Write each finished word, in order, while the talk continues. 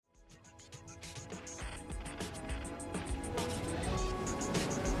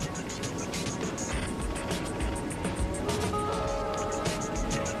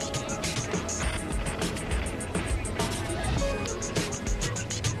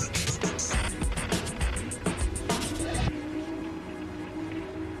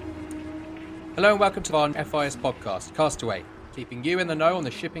Hello and welcome to our FIS podcast, Castaway, keeping you in the know on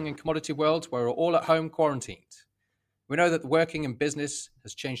the shipping and commodity world where we're all at home quarantined. We know that the working and business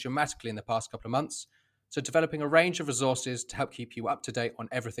has changed dramatically in the past couple of months, so developing a range of resources to help keep you up to date on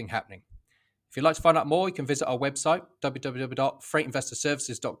everything happening. If you'd like to find out more, you can visit our website,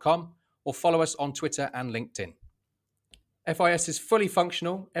 www.freightinvestorservices.com, or follow us on Twitter and LinkedIn. FIS is fully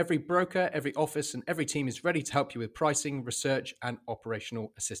functional. Every broker, every office, and every team is ready to help you with pricing, research, and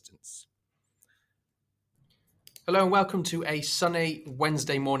operational assistance. Hello and welcome to a sunny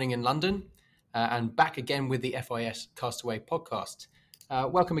Wednesday morning in London and back again with the FIS Castaway podcast.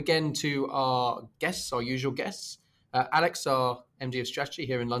 Welcome again to our guests, our usual guests. Alex, our MD of Strategy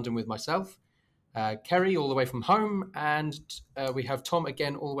here in London with myself. Kerry all the way from home, and we have Tom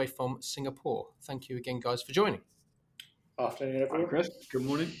again all the way from Singapore. Thank you again, guys, for joining. Afternoon, everyone. Hi, Chris. Good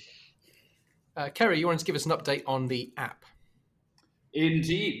morning. Kerry, you wanted to give us an update on the app?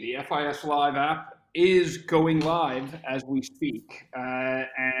 Indeed, the FIS Live app is going live as we speak,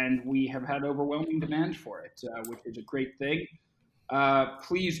 and we have had overwhelming demand for it, which is a great thing.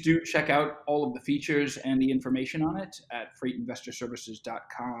 Please do check out all of the features and the information on it at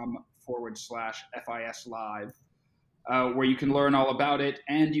freightinvestorservices.com/FIS Live, where you can learn all about it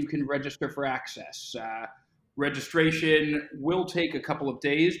and you can register for access. Registration will take a couple of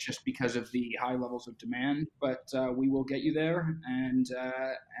days just because of the high levels of demand, but we will get you there, and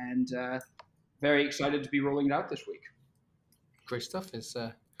very excited to be rolling it out this week. Great stuff. It's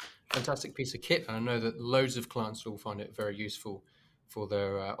a fantastic piece of kit, and I know that loads of clients will find it very useful for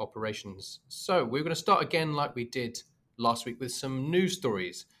their operations. So we're going to start again like we did last week with some news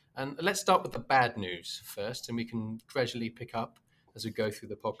stories. And let's start with the bad news first, and we can gradually pick up as we go through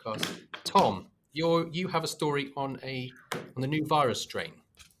the podcast. Tom, you have a story on the new virus strain.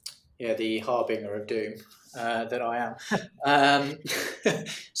 Yeah, the harbinger of doom that I am.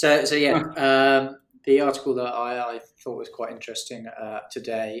 The article that I thought was quite interesting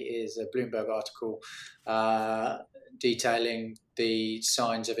today is a Bloomberg article detailing the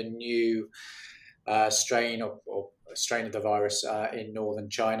signs of a new strain or strain of the virus in northern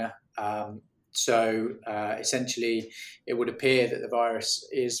China. Essentially, it would appear that the virus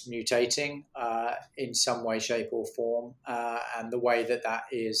is mutating in some way, shape or form. And the way that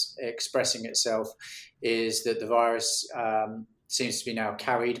is expressing itself is that the virus seems to be now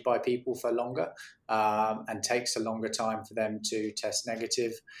carried by people for longer and takes a longer time for them to test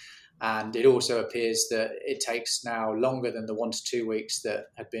negative. And it also appears that it takes now longer than the 1 to 2 weeks that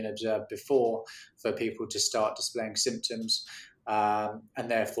had been observed before for people to start displaying symptoms. And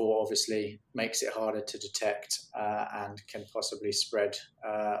therefore, obviously, makes it harder to detect and can possibly spread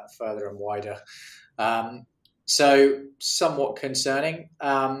further and wider. So, somewhat concerning.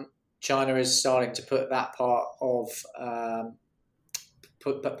 China is starting to put that part of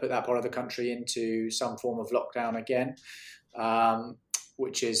put that part of the country into some form of lockdown again,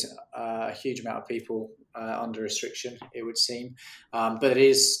 which is a huge amount of people under restriction, it would seem. But it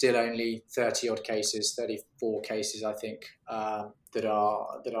is still only 34 cases, I think, that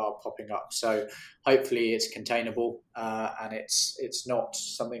are popping up. So hopefully it's containable and it's not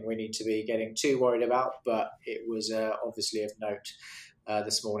something we need to be getting too worried about. But it was obviously of note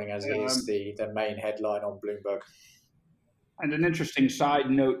this morning, as it is the main headline on Bloomberg. And an interesting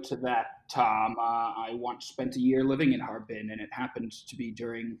side note to that, Tom, I once spent a year living in Harbin, and it happened to be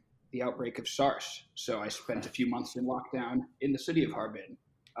during the outbreak of SARS. So I spent a few months in lockdown in the city of Harbin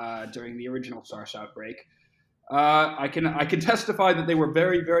during the original SARS outbreak. I can testify that they were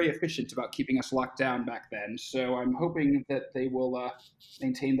very, very efficient about keeping us locked down back then. So I'm hoping that they will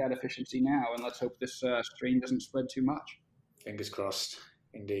maintain that efficiency now, and let's hope this strain doesn't spread too much. Fingers crossed,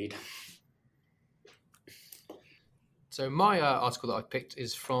 indeed. So my article that I picked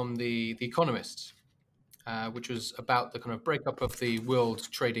is from the Economist, which was about the kind of breakup of the world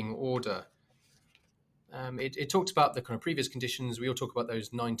trading order. It talked about the kind of previous conditions. We all talk about those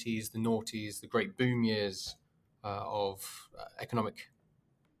 90s, the noughties, the great boom years of economic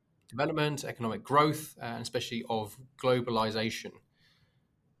development, economic growth, and especially of globalization.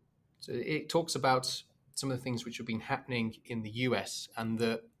 So it talks about some of the things which have been happening in the US and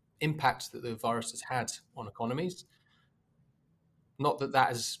the impact that the virus has had on economies. Not that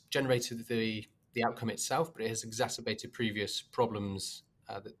has generated the outcome itself, but it has exacerbated previous problems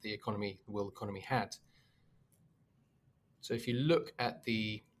that the world economy had. So if you look at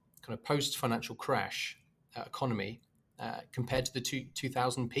the kind of post-financial crash economy compared to the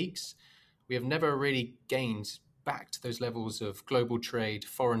 2000 peaks, we have never really gained back to those levels of global trade,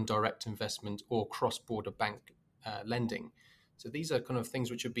 foreign direct investment, or cross-border bank lending. So these are kind of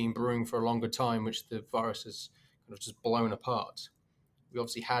things which have been brewing for a longer time, which the virus has kind of just blown apart. We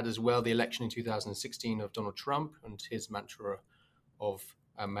obviously had as well the election in 2016 of Donald Trump and his mantra of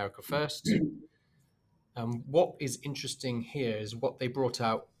America First. What is interesting here is what they brought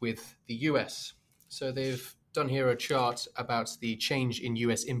out with the US. So they've done here a chart about the change in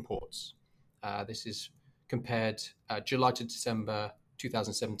US imports. This is compared July to December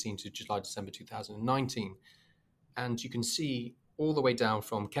 2017 to July to December 2019. And you can see all the way down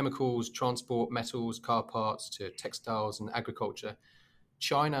from chemicals, transport, metals, car parts to textiles and agriculture,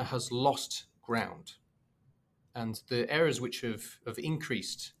 China has lost ground. And the areas which have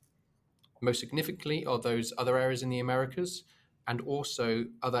increased most significantly are those other areas in the Americas and also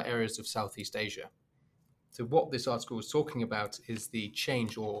other areas of Southeast Asia. So what this article is talking about is the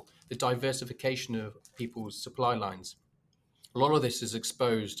change or the diversification of people's supply lines. A lot of this has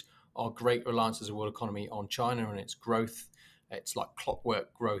exposed our great reliance as a world economy on China and its growth. It's like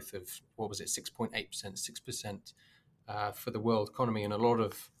clockwork growth of, 6.8%, 6% for the world economy. And a lot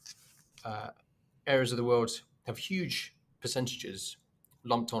of areas of the world have huge percentages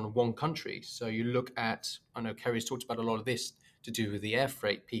lumped on one country. So you look at, I know Kerry's talked about a lot of this to do with the air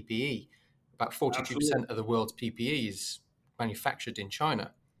freight PPE. About 42% Absolutely. Of the world's PPE is manufactured in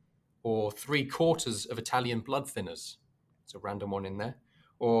China, or 3/4 of Italian blood thinners. It's a random one in there.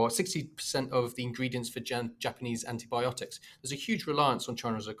 Or 60% of the ingredients for Japanese antibiotics. There's a huge reliance on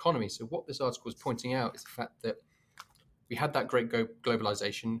China's economy. So what this article is pointing out is the fact that we had that great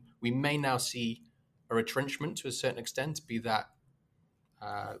globalization. We may now see a retrenchment to a certain extent, be that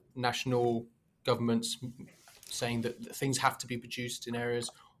national governments saying that things have to be produced in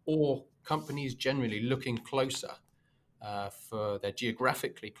areas, or companies generally looking closer for their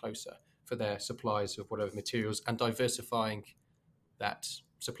geographically closer for their supplies of whatever materials and diversifying that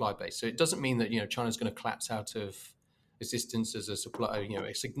supply base. So it doesn't mean that China's going to collapse out of existence as a supplier,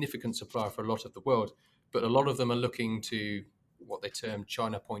 a significant supplier for a lot of the world, but a lot of them are looking to what they term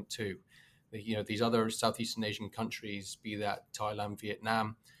China Point 2. These other Southeastern Asian countries, be that Thailand,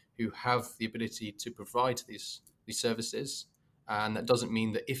 Vietnam, who have the ability to provide these services. And that doesn't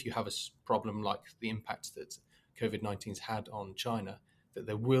mean that if you have a problem like the impact that COVID-19's had on China, that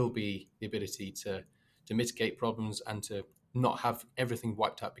there will be the ability to mitigate problems and to not have everything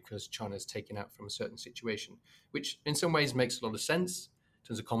wiped out because China's taken out from a certain situation, which in some ways makes a lot of sense in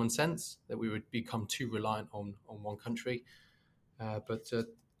terms of common sense, that we would become too reliant on one country. But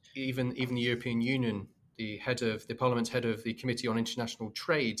even the European Union, the Parliament's head of the Committee on International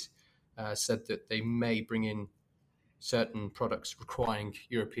Trade, said that they may bring in certain products requiring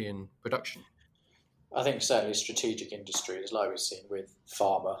European production. I think certainly strategic industries, like we've seen with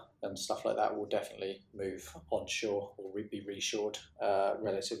pharma and stuff like that, will definitely move onshore or be reshored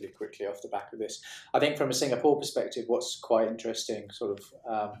relatively quickly off the back of this. I think from a Singapore perspective, what's quite interesting, sort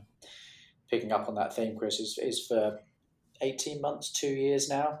of picking up on that theme, Chris, is for 18 months, 2 years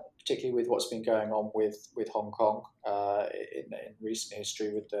now, particularly with what's been going on with Hong Kong in recent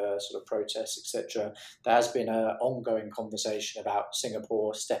history with the sort of protests, etc. There has been an ongoing conversation about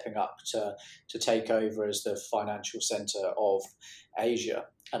Singapore stepping up to take over as the financial centre of Asia.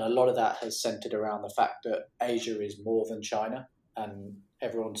 And a lot of that has centred around the fact that Asia is more than China, and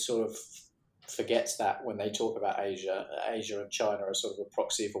everyone sort of forgets that when they talk about Asia. Asia and China are sort of a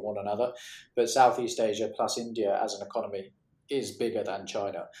proxy for one another, but Southeast Asia plus India as an economy is bigger than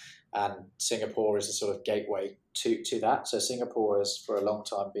China, and Singapore is a sort of gateway to that. So Singapore has for a long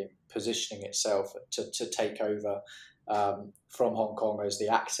time been positioning itself to take over from Hong Kong as the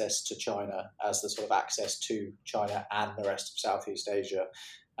access to China, as the sort of access to China and the rest of Southeast Asia.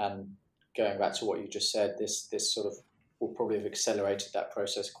 And going back to what you just said, this sort of will probably have accelerated that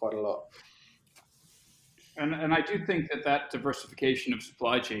process quite a lot. And I do think that diversification of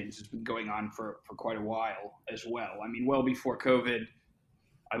supply chains has been going on for quite a while as well. I mean, well before COVID,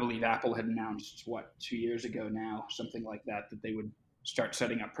 I believe Apple had announced, 2 years ago now, something like that they would start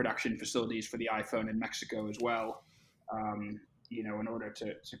setting up production facilities for the iPhone in Mexico as well, in order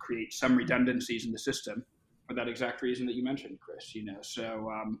to create some redundancies in the system for that exact reason that you mentioned, Chris. So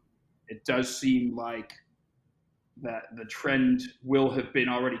it does seem like that the trend will have been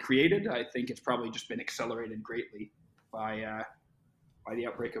already created. I think it's probably just been accelerated greatly by the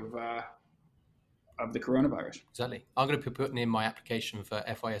outbreak of the coronavirus. Exactly. I'm going to be putting in my application for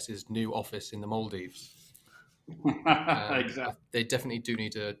FIS's new office in the Maldives. Exactly. They definitely do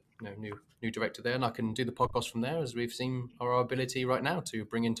need a new director there, and I can do the podcast from there, as we've seen our ability right now to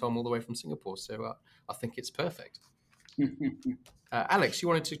bring in Tom all the way from Singapore. So I think it's perfect. Alex, you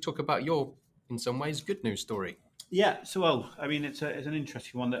wanted to talk about your, in some ways, good news story. Yeah, so it's an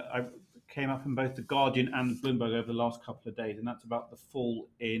interesting one that came up in both The Guardian and Bloomberg over the last couple of days, and that's about the fall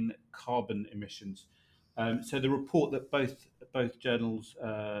in carbon emissions. So the report that both journals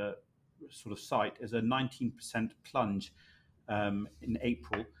sort of cite is a 19% plunge in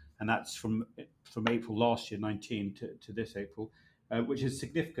April, and that's from April last year, 19, to this April, which is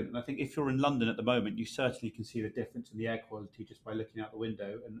significant. And I think if you're in London at the moment, you certainly can see the difference in the air quality just by looking out the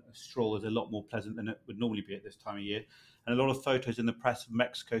window. And a stroll is a lot more pleasant than it would normally be at this time of year. And a lot of photos in the press of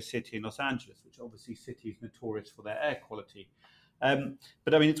Mexico City and Los Angeles, which obviously cities notorious for their air quality.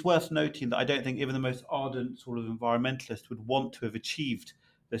 But I mean, it's worth noting that I don't think even the most ardent sort of environmentalist would want to have achieved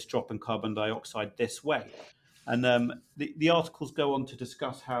this drop in carbon dioxide this way. And the articles go on to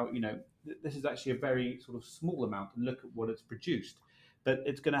discuss how, this is actually a very sort of small amount, and look at what it's produced. But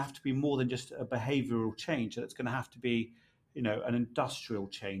it's going to have to be more than just a behavioral change. It's going to have to be, an industrial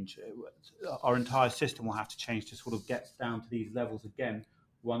change. Our entire system will have to change to sort of get down to these levels again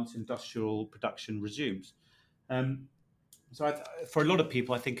once industrial production resumes. So for a lot of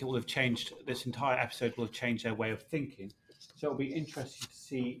people, I think it will have changed, this entire episode will have changed their way of thinking. So it'll be interesting to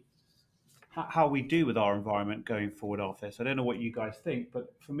see how we do with our environment going forward after this. I don't know what you guys think,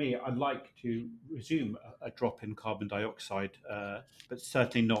 but for me, I'd like to resume a drop in carbon dioxide, but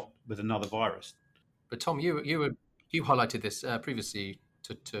certainly not with another virus. But Tom, you highlighted this previously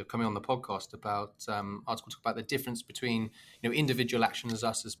to coming on the podcast about article talk about the difference between individual action as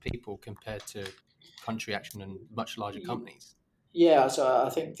us as people compared to country action and much larger companies. Yeah, so I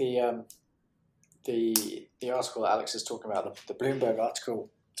think the article that Alex is talking about, the Bloomberg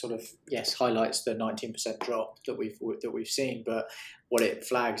article, sort of highlights the 19% drop that we've seen, but what it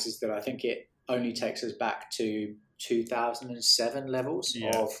flags is that I think it only takes us back to 2007 levels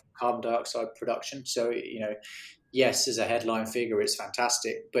of carbon dioxide production. So yes, as a headline figure, it's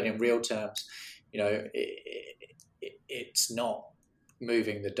fantastic, but in real terms, it's not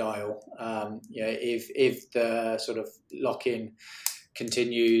moving the dial. If the sort of lock-in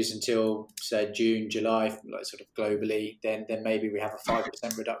continues until say June, July, like sort of globally, then maybe we have a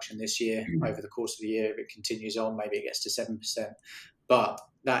 5% reduction this year over the course of the year. If it continues on, maybe it gets to 7%. But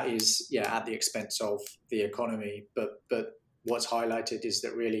that is at the expense of the economy. But what's highlighted is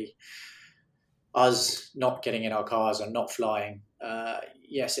that really us not getting in our cars and not flying,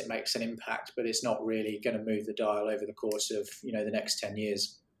 yes, it makes an impact, but it's not really going to move the dial over the course of the next 10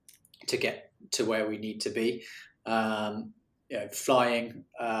 years to get to where we need to be. Flying,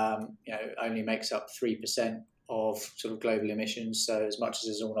 only makes up 3% of sort of global emissions. So as much as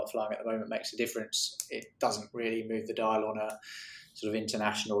us all not flying at the moment makes a difference, it doesn't really move the dial on a sort of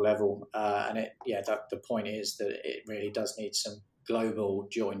international level. The point is that it really does need some global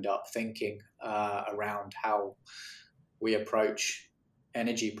joined up thinking around how we approach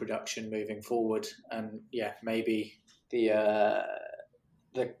energy production moving forward. And maybe the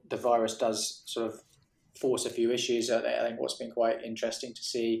virus does sort of force a few issues. I think what's been quite interesting to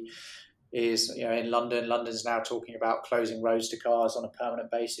see is, in London's now talking about closing roads to cars on a permanent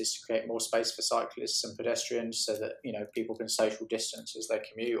basis to create more space for cyclists and pedestrians so that, people can social distance as they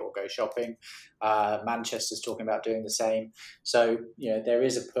commute or go shopping. Manchester's talking about doing the same. So, there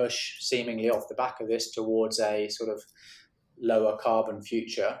is a push seemingly off the back of this towards a sort of lower carbon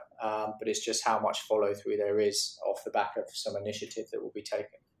future, but it's just how much follow through there is off the back of some initiative that will be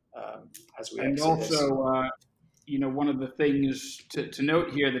taken. As we and also, one of the things to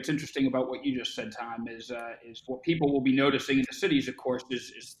note here that's interesting about what you just said, Tom, is what people will be noticing in the cities, of course,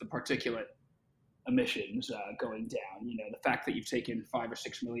 is the particulate emissions going down. The fact that you've taken 5 or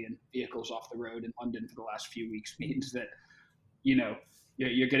 6 million vehicles off the road in London for the last few weeks means that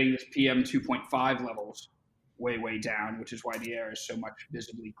you're getting this PM 2.5 levels way down, which is why the air is so much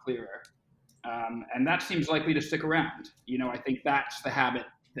visibly clearer. And that seems likely to stick around. I think that's the habit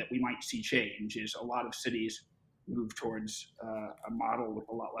that we might see change, is a lot of cities move towards a model with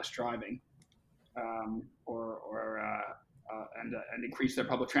a lot less driving, and increase their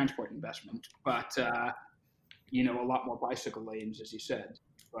public transport investment. But a lot more bicycle lanes, as you said.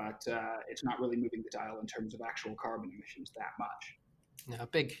 But it's not really moving the dial in terms of actual carbon emissions that much. Now, a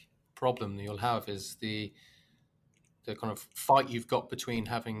big problem that you'll have is the kind of fight you've got between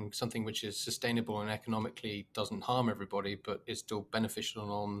having something which is sustainable and economically doesn't harm everybody, but is still beneficial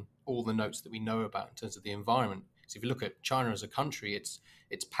on all the notes that we know about in terms of the environment. So if you look at China as a country, its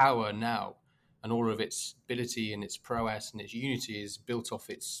power now and all of its ability and its prowess and its unity is built off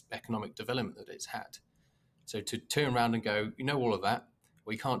its economic development that it's had. So to turn around and go, all of that,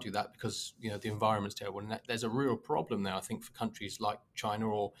 well, you can't do that because the environment's terrible. And there's a real problem there, I think, for countries like China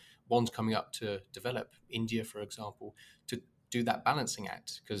or ones coming up to develop, India, for example, to do that balancing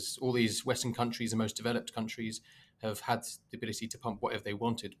act, because all these Western countries, the most developed countries, have had the ability to pump whatever they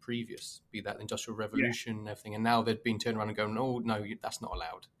wanted previous, be that industrial revolution and everything. And now they've been turned around and going, oh, no, that's not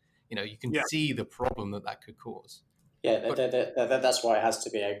allowed. You can see the problem that could cause. Yeah, that's why it has to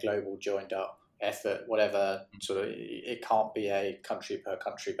be a global joined up effort, whatever sort of, it can't be a country per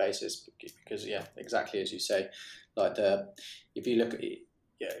country basis because exactly as you say, like if you look at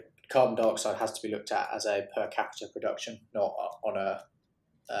carbon dioxide has to be looked at as a per capita production, not on a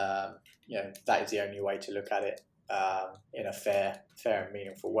that is the only way to look at it in a fair and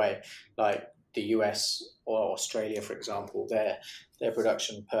meaningful way. Like the US or Australia, for example, their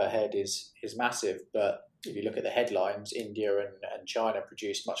production per head is massive, but if you look at the headlines, India and China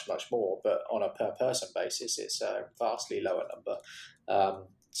produce much more, but on a per person basis, it's a vastly lower number.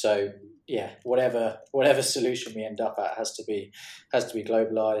 So whatever solution we end up at has to be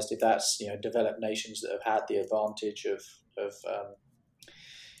globalized. If that's developed nations that have had the advantage of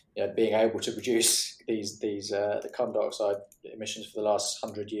being able to produce the carbon dioxide emissions for the last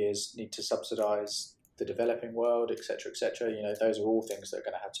 100 years, need to subsidize the developing world, etc., etc. Those are all things that are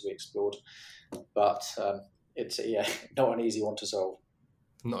going to have to be explored. But it's not an easy one to solve.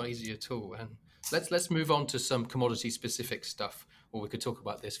 Not easy at all. And let's move on to some commodity specific stuff, or we could talk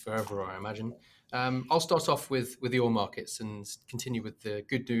about this forever, I imagine. I'll start off with the oil markets and continue with the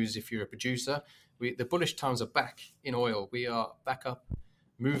good news if you're a producer. The bullish times are back in oil. We are back up,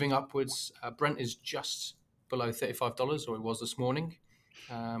 moving upwards. Brent is just below $35, or it was this morning.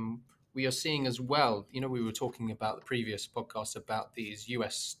 We are seeing as well, we were talking about the previous podcast about these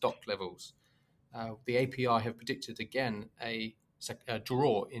US stock levels. The API have predicted again a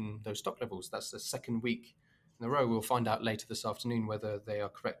draw in those stock levels. That's the second week in a row. We'll find out later this afternoon whether they are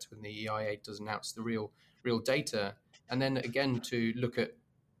correct when the EIA does announce the real data. And then again, to look at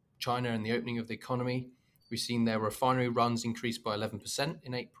China and the opening of the economy, we've seen their refinery runs increase by 11%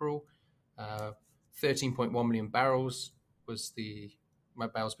 in April. 13.1 million barrels was the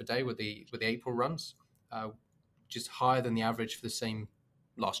barrels per day with the April runs, which is higher than the average for the same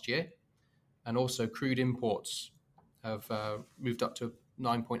last year. And also crude imports have moved up to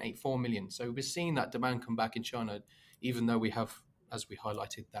 9.84 million. So we're seeing that demand come back in China, even though we have, as we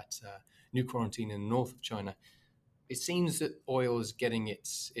highlighted, that new quarantine in the north of China. It seems that oil is getting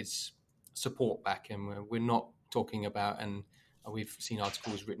its support back, and we're not talking about, and we've seen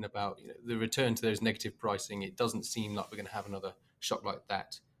articles written about the return to those negative pricing. It doesn't seem like we're going to have another shock like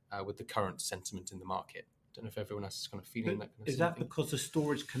that with the current sentiment in the market. Don't know if everyone else is kind of feeling that kind of Is that because the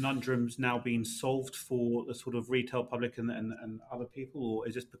storage conundrum's now being solved for the sort of retail public and other people, or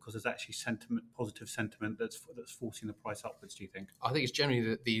is this because there's actually positive sentiment that's forcing the price upwards, do you think? I think it's generally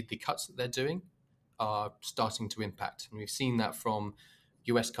that the cuts that they're doing are starting to impact. And we've seen that from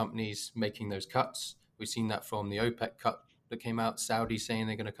US companies making those cuts. We've seen that from the OPEC cut that came out, Saudi saying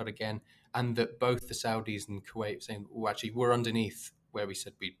they're going to cut again, and that both the Saudis and Kuwait saying, actually, we're underneath where we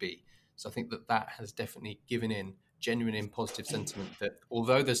said we'd be. So I think that has definitely given in genuine positive sentiment that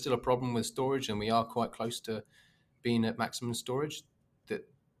although there's still a problem with storage and we are quite close to being at maximum storage, that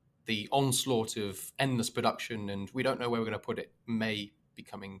the onslaught of endless production and we don't know where we're going to put it may be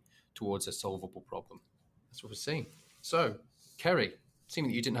coming towards a solvable problem. That's what we're seeing. So, Kerry, seeing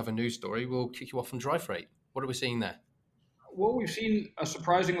that you didn't have a news story, we'll kick you off on dry freight. What are we seeing there? Well, we've seen a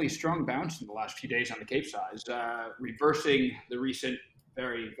surprisingly strong bounce in the last few days on the Capesize, reversing the recent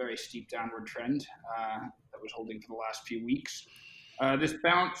very, very steep downward trend that was holding for the last few weeks. This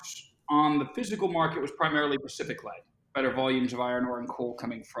bounce on the physical market was primarily Pacific-led, better volumes of iron ore and coal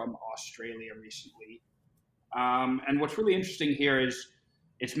coming from Australia recently. And what's really interesting here is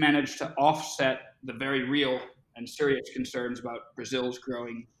it's managed to offset the very real and serious concerns about Brazil's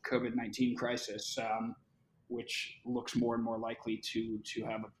growing COVID-19 crisis, which looks more and more likely to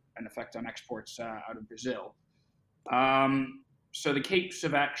have an effect on exports out of Brazil. So the Capes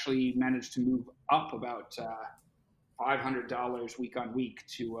have actually managed to move up about $500 week on week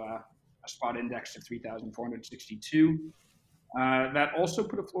to a spot index of 3,462. That also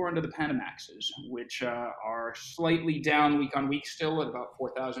put a floor under the Panamaxes, which are slightly down week on week still at about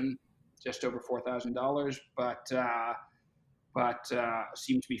 $4,000, just over $4,000, but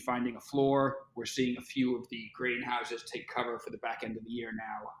seem to be finding a floor. We're seeing a few of the grain houses take cover for the back end of the year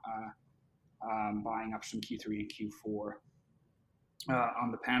now, buying up some Q3 and Q4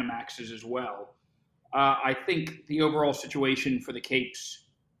 on the Panamaxes as well. I think the overall situation for the Capes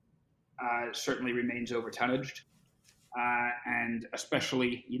certainly remains over-tonnaged, and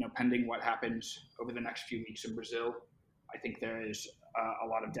especially, pending what happens over the next few weeks in Brazil, I think there is a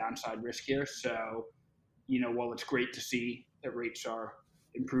lot of downside risk here. So, while it's great to see that rates are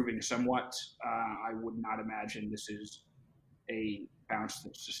improving somewhat, I would not imagine this is a bounce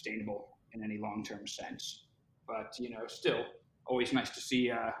that's sustainable in any long-term sense. But, still, always nice to see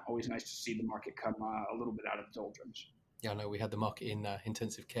the market come a little bit out of the doldrums. Yeah, I know we had the market in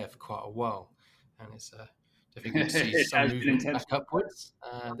intensive care for quite a while, and it's definitely good to see It some has been movement intense. back upwards.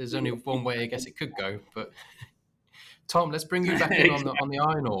 There's only one way I guess it could go, but Tom, let's bring you back in on the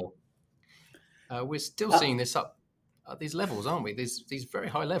iron ore. We're still seeing this up at these levels, aren't we? These very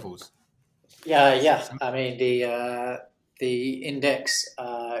high levels. Yeah. I mean, the index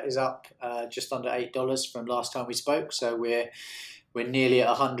is up just under $8 from last time we spoke. So we're nearly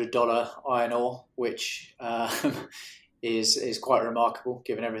at $100 iron ore, which is quite remarkable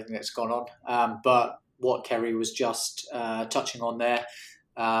given everything that's gone on. But what Kerry was just touching on there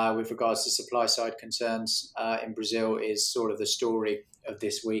with regards to supply side concerns in Brazil is sort of the story of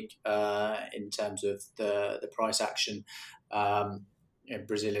this week in terms of the price action.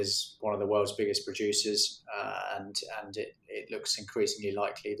 Brazil is one of the world's biggest producers, and it looks increasingly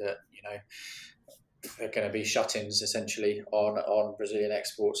likely that there are going to be shut-ins essentially on Brazilian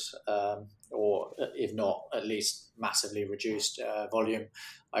exports, or if not, at least massively reduced volume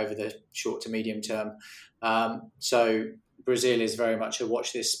over the short to medium term. So Brazil is very much a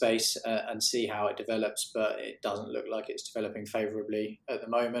watch this space and see how it develops, but it doesn't look like it's developing favourably at the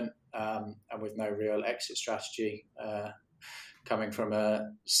moment, and with no real exit strategy coming from a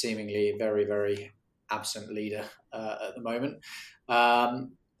seemingly very, very absent leader at the moment.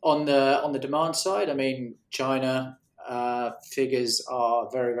 On the demand side, I mean, China figures are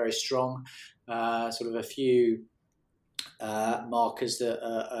very, very strong. Sort of a few markers that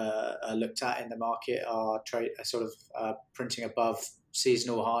are looked at in the market are sort of printing above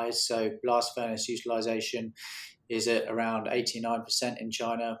seasonal highs. So blast furnace utilization is at around 89% in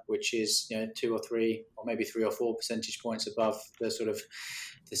China, which is 2 or 3 or maybe 3 or 4 percentage points above the sort of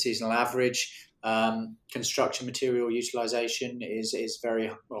the seasonal average. Construction material utilization is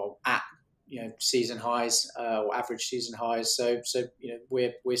very well at season highs or average season highs. So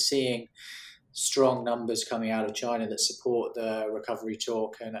we're seeing strong numbers coming out of China that support the recovery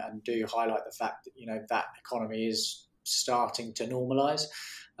talk and do highlight the fact that that economy is starting to normalize.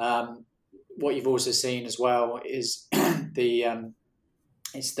 What you've also seen as well is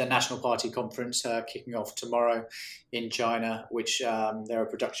it's the National Party conference kicking off tomorrow in China, which there are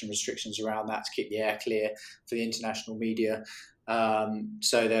production restrictions around that to keep the air clear for the international media.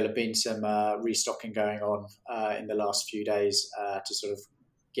 So there'll have been some restocking going on in the last few days to sort of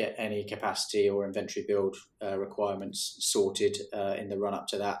get any capacity or inventory build requirements sorted in the run up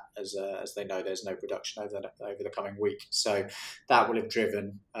to that, as they know there's no production over the coming week. So that will have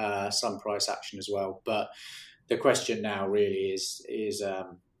driven some price action as well. But the question now really is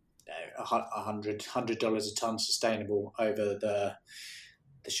 $100 a ton sustainable over the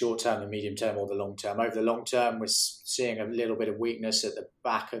short term, the medium term, or the long term. Over the long term, we're seeing a little bit of weakness at the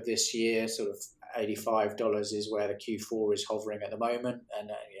back of this year. Sort of $85 is where the Q4 is hovering at the moment, and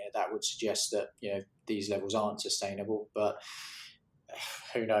that would suggest that these levels aren't sustainable. But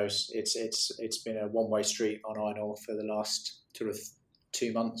who knows? It's been a one-way street on iron ore for the last sort of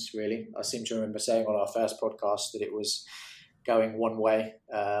 2 months, really. I seem to remember saying on our first podcast that it was going one way,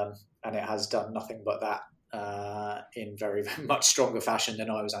 and it has done nothing but that in very, very much stronger fashion than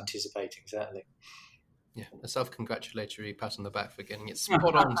I was anticipating, certainly. Yeah, a self-congratulatory pat on the back for getting it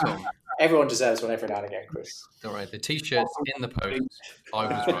spot on, Tom. Everyone deserves one every now and again, Chris. All right, the T-shirt's in the post. I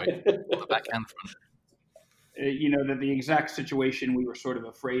was right, on the back and front. The exact situation we were sort of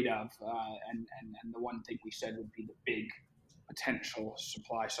afraid of, and the one thing we said would be the big potential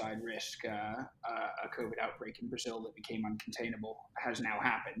supply side risk, a COVID outbreak in Brazil that became uncontainable, has now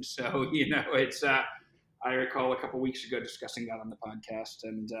happened. So it's. I recall a couple of weeks ago discussing that on the podcast,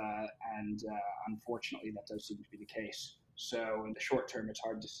 and unfortunately, that does seem to be the case. So in the short term, it's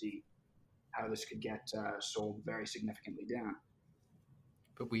hard to see how this could get sold very significantly down.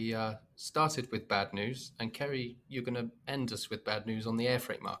 But we started with bad news, and Kerry, you're going to end us with bad news on the air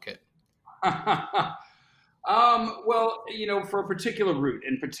freight market. Well, for a particular route,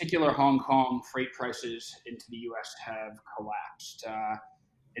 in particular, Hong Kong freight prices into the U.S. have collapsed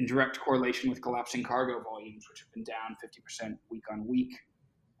in direct correlation with collapsing cargo volumes, which have been down 50% week on week.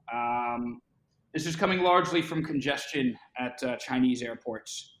 This is coming largely from congestion at Chinese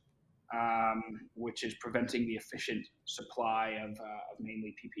airports, which is preventing the efficient supply of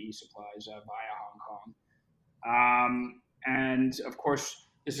mainly PPE supplies via Hong Kong. And of course,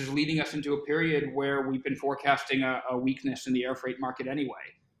 this is leading us into a period where we've been forecasting a weakness in the air freight market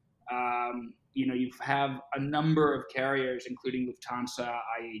anyway. You have a number of carriers, including Lufthansa,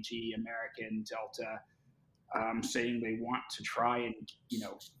 IAG, American, Delta, saying they want to try and,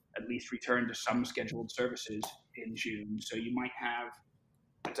 at least return to some scheduled services in June. So you might have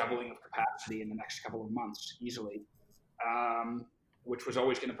a doubling of capacity in the next couple of months easily, which was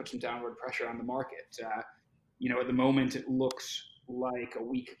always going to put some downward pressure on the market. At the moment, it looks like a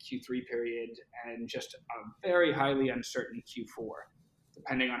weak Q3 period and just a very highly uncertain Q4,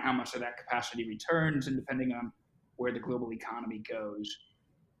 depending on how much of that capacity returns and depending on where the global economy goes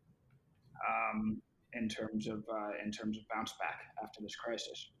in terms of bounce back after this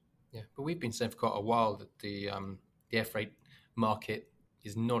crisis. Yeah, but we've been saying for quite a while that the air freight market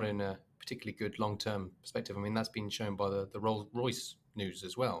is not in a particularly good long-term perspective. I mean, that's been shown by the Rolls-Royce news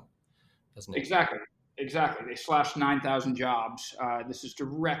as well, hasn't it? Exactly. They slashed 9,000 jobs. This is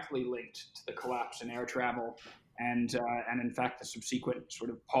directly linked to the collapse in air travel and in fact, the subsequent sort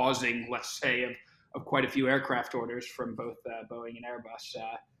of pausing, let's say, of quite a few aircraft orders from both Boeing and Airbus,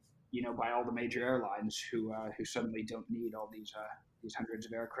 by all the major airlines who suddenly don't need all these hundreds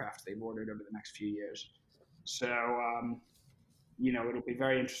of aircraft they've ordered over the next few years. So, it'll be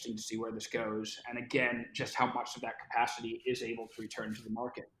very interesting to see where this goes. And again, just how much of that capacity is able to return to the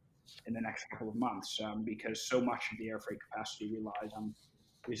market in the next couple of months, because so much of the air freight capacity relies on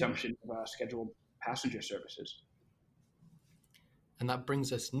resumption of scheduled passenger services. And that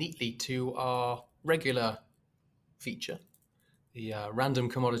brings us neatly to our regular feature, the random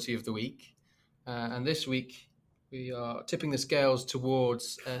commodity of the week. And this week, we are tipping the scales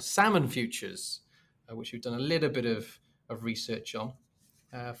towards salmon futures, which we've done a little bit of research on.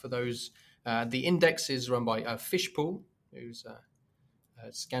 For those, the index is run by Fishpool, who's a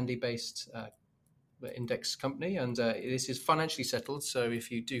Scandi-based index company, and this is financially settled. So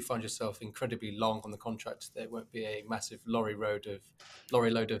if you do find yourself incredibly long on the contract, there won't be a massive lorry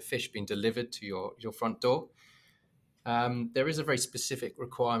load of fish being delivered to your front door. There is a very specific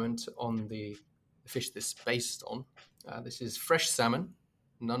requirement on the fish this is based on. This is fresh salmon,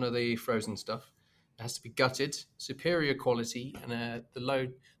 none of the frozen stuff. It has to be gutted, superior quality, and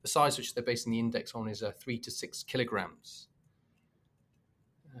the size which they're basing the index on is 3 to 6 kilograms.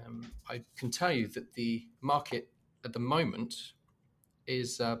 I can tell you that the market at the moment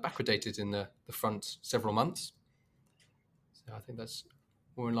is backwardated in the front several months. So I think that's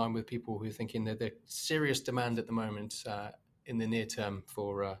more in line with people who are thinking that there's serious demand at the moment in the near term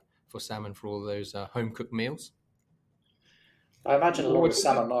for salmon for all those home-cooked meals. I imagine a lot of the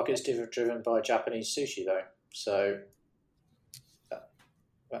salmon markets are driven by Japanese sushi, though. So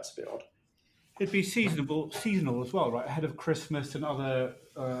that's a bit odd. It'd be seasonal as well, right? Ahead of Christmas and other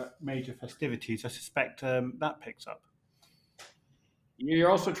major festivities, I suspect that picks up. You're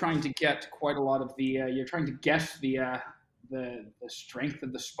also trying to get quite a lot of the. You're trying to guess the strength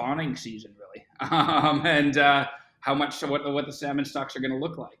of the spawning season, really, and how much what the salmon stocks are going to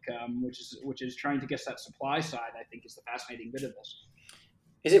look like, which is trying to guess that supply side. I think is the fascinating bit of this.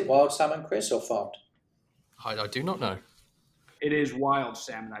 Is it wild salmon, Chris, or farmed? I do not know. It is wild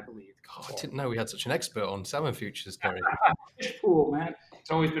salmon, I believe. God, I didn't know we had such an expert on salmon futures, Gary. Fishpool, man.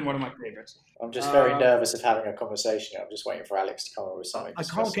 It's always been one of my favorites. I'm just very nervous of having a conversation. I'm just waiting for Alex to come up with something. I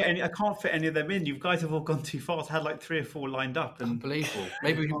can't fit any of them in. You guys have all gone too fast. I had like 3 or 4 lined up. And... Unbelievable.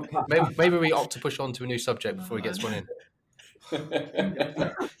 Maybe we opt to push on to a new subject before he gets one in.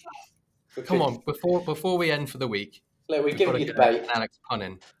 Come on, before we end for the week. Look, we're giving you debate. Alex pun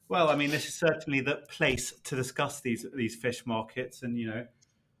in. Well, I mean, this is certainly the place to discuss these fish markets, and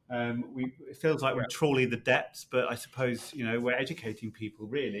it feels like we're trawling the depths, but I suppose we're educating people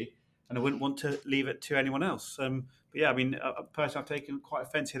really, and I wouldn't want to leave it to anyone else. But yeah, I mean, personally, I've taken quite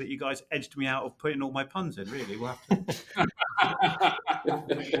offence here that you guys edged me out of putting all my puns in. Really, we'll have to.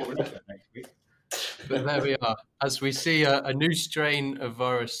 But there we are. As we see a new strain of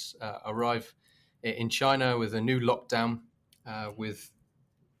virus arrive in China with a new lockdown, with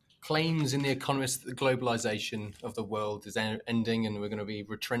claims in The Economist that the globalization of the world is ending and we're going to be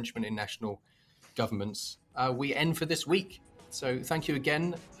retrenchment in national governments. We end for this week. So thank you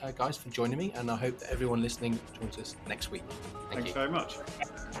again, guys, for joining me, and I hope that everyone listening joins us next week. Thanks very much.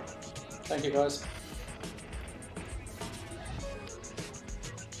 Thank you, guys.